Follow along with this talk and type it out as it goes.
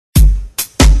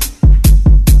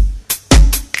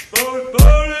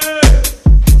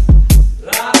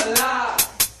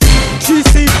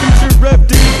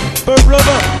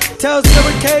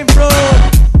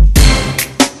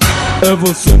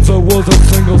Ever since I was a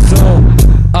single cell,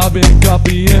 I've been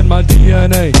copying my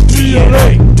DNA.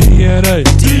 DNA.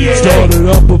 Started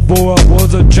up before I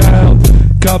was a child,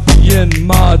 copying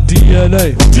my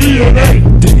DNA.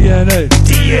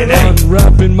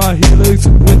 Unwrapping my helix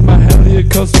with my heavily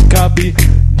custom copy.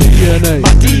 DNA.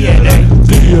 My DNA.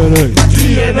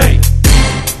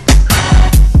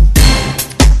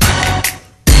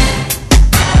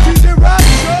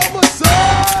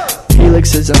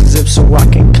 Helixes unzip so I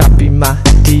can copy my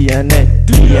DNA.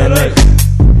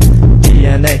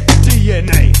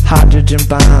 Hydrogen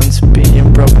bonds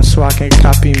being broken so I can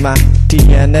copy my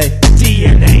DNA.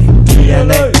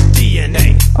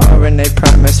 RNA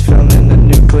primers filling the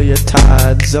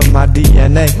nucleotides of my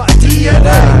DNA. My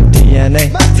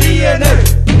DNA.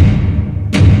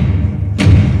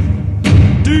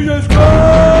 DJ's go!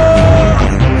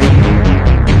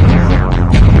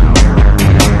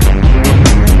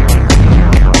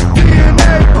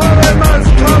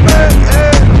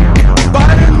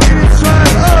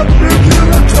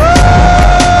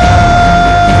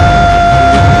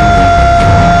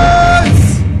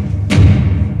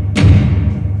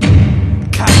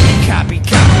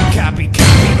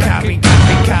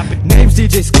 Name's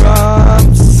DJ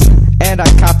Scrubs, and I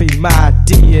copy my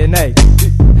DNA.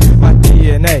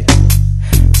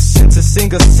 Since a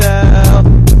single cell,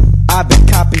 I've been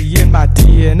copying my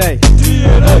DNA.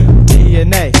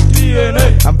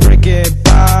 I'm breaking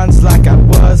bonds like I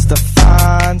was the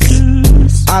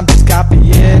Fonz. I'm just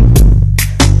copying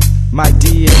my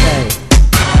DNA.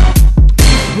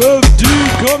 Rev D,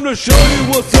 come to show you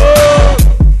what's up.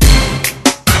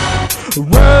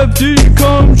 Rev D,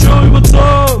 come show you what's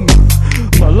up.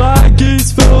 My light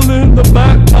geese fell in the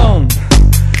backbone.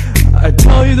 I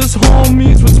tell you this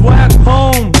homies was whack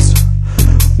homes.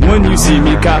 When you see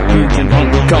me copy, then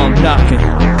don't come knocking.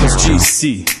 Cause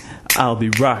GC, I'll be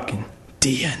rocking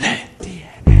DNA.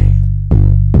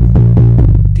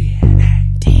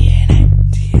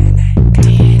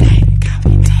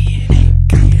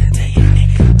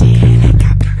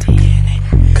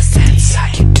 Cause that's how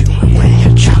you do it when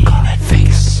you're chocolate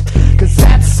face. Cause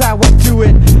that's how I do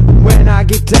it when I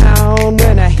get down,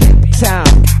 when I hit town.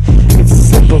 It's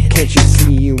simple, can't you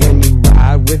see? When you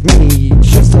ride with me,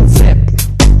 just unzip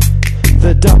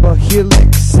the double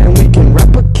helix